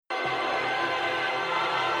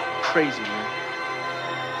crazy, man.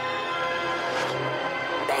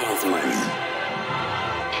 Dance money.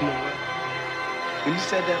 You know what? When you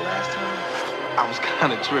said that last time, I was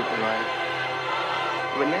kind of tripping, right?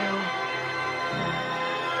 But now,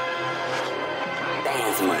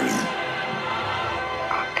 dance money.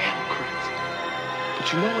 I am crazy. But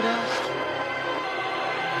you know what else?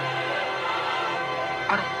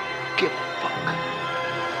 I don't give a fuck.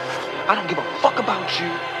 I don't give a fuck about you.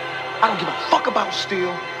 I don't give a fuck about Steel.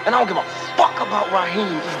 And I don't give a fuck about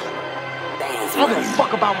Raheem either. Dance I don't give money. a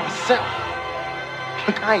fuck about myself.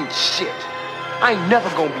 Look, I ain't shit. I ain't never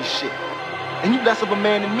gonna be shit. And you less of a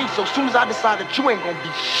man than me, so as soon as I decide that you ain't gonna be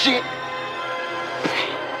shit,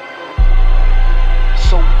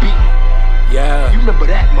 so be it. Yeah. You remember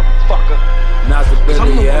that, motherfucker. Nas the Cause I'm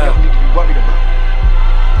the Billy, one you yeah. need to be worried about.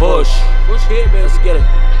 Push here, man. Let's get it.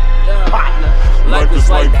 Yeah. Partner. Life is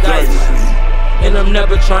like dice. And I'm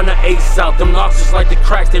never trying to ace out. Them knocks just like the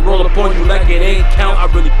cracks, they roll up on you like it ain't count. I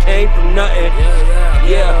really came from nothing.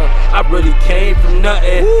 Yeah, I really came from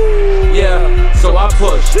nothing. Yeah, so I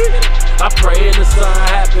push. I pray and the sun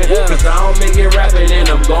happen. Cause I don't make it rapping. And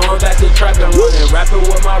I'm going back to trapping, running, rapping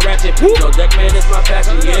with my ratchet feet. No deck man, it's my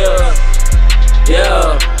passion,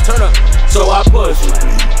 yeah, turn up. So I push.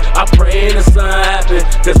 I pray and the sun happen.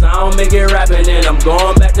 Cause I don't make it rapping. And I'm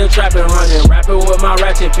going back to trapping, running, rapping with my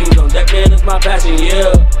ratchet feet. On deck man, it's my passion,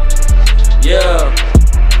 yeah.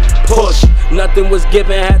 Push. Nothing was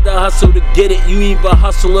given, had to hustle to get it. You either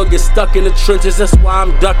hustle or get stuck in the trenches. That's why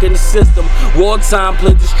I'm ducking the system. Wartime,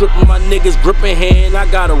 plenty stripping my niggas, gripping hand.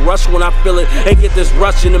 I gotta rush when I feel it and get this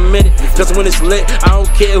rush in a minute. Cause when it's lit, I don't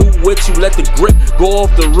care who with you. Let the grip go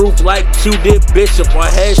off the roof like Q did Bishop. Or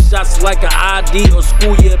headshots like an ID or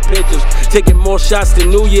school year pictures. Taking more shots than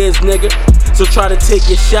New Year's, nigga. So try to take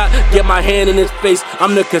your shot, get my hand in his face.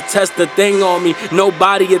 I'm the contestant, thing on me,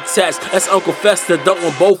 nobody attached. That's Uncle Fester, dunk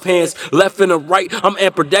on both hands, left and the right. I'm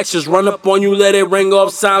Amperdaxers, run up on you, let it ring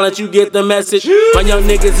off silent. You get the message. My young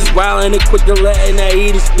niggas is wildin' and quick to letting that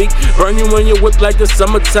heat speak. Burn you when you whip like the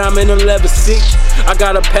summertime in a leather seat. I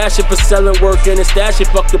got a passion for selling work and stashing.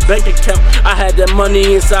 Fuck the bank account. I had that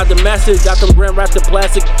money inside the message. Got them grand wrapped in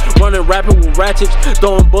plastic. Running rapping with ratchets,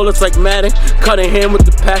 throwing bullets like Madden. Cutting hand with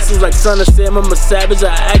the passes like Son of Sam. I'm a savage.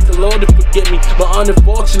 I asked the Lord to forgive me, but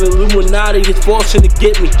unfortunately, Illuminati is fortune to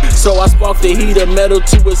get me. So I sparked the heater, metal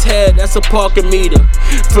to his head. That's a parking meter.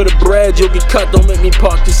 For the bread, you'll get cut. Don't make me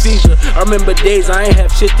park the Caesar. I remember days I ain't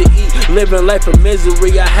have shit to eat, living life of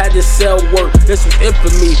misery. I had to sell work. This was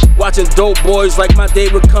infamy. Watching dope boys like my day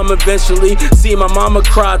would come eventually. See my mama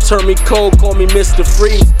cry, turn me cold, call me Mr.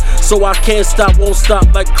 Freeze. So I can't stop, won't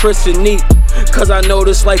stop like Chris and Neat. Cause I know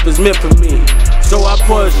this life is meant for me. So I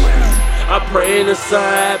push. I pray in the sun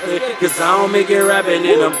happen. Cause I don't make it rapping.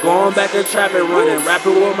 And I'm going back to trapping, running,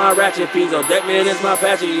 rapping with my ratchet feet. On deck man, it's my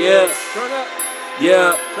passion, yeah.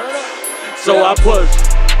 So I push.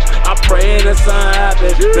 I pray in the sun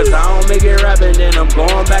happen. Cause I don't make it rapping. And I'm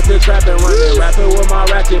going back to trapping, running, rapping with my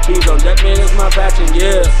ratchet feet. On deck man, it's my passion,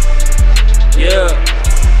 yeah.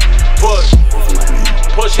 Push.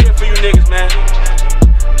 Push here for you niggas, man.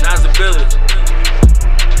 Nas the Billy.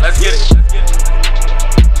 Let's get it.